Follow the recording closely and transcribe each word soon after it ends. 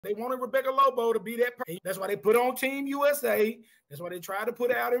They wanted Rebecca Lobo to be that person. That's why they put on Team USA. That's why they tried to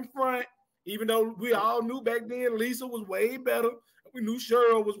put it out in front. Even though we all knew back then Lisa was way better. We knew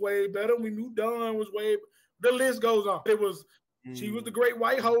Cheryl was way better. We knew Dawn was way better. The list goes on. She was the great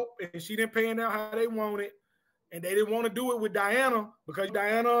white hope, and she didn't pan out how they wanted. And they didn't want to do it with Diana because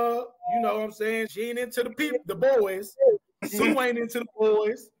Diana, you know what I'm saying, she ain't into the boys. Sue ain't into the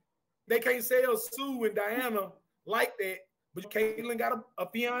boys. They can't sell Sue and Diana like that. But Caitlyn got a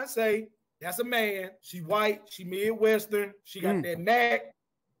fiance. That's a man. She white. She Midwestern. She got that knack.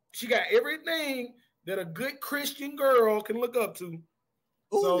 She got everything that a good Christian girl can look up to.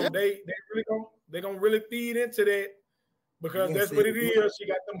 Ooh, so they really gonna really feed into that because that's what it is. She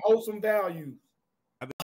got them wholesome values.